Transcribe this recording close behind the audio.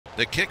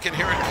The kick, and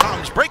here it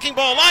comes. Breaking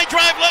ball, line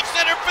drive, left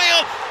center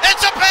field.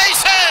 It's a base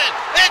hit!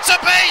 It's a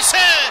base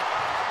hit!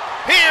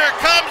 Here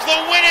comes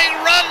the winning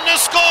run to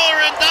score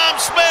in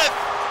Dom Smith.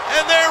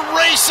 And they're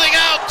racing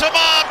out to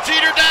Bob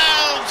Jeter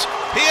Downs.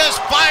 He has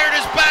fired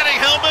his batting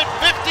helmet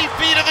 50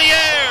 feet in the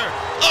air.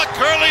 A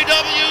Curly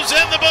W's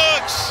in the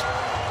books.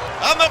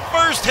 On the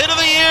first hit of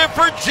the year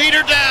for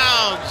Jeter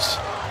Downs.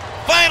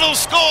 Final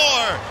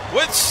score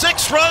with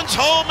 6 runs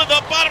home in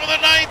the bottom of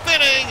the 9th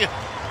inning.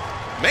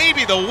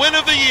 Maybe the win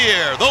of the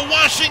year. The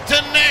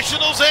Washington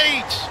Nationals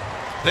 8.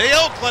 The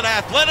Oakland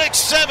Athletics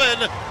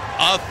 7.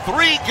 A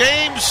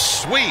 3-game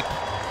sweep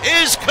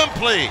is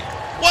complete.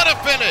 What a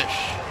finish.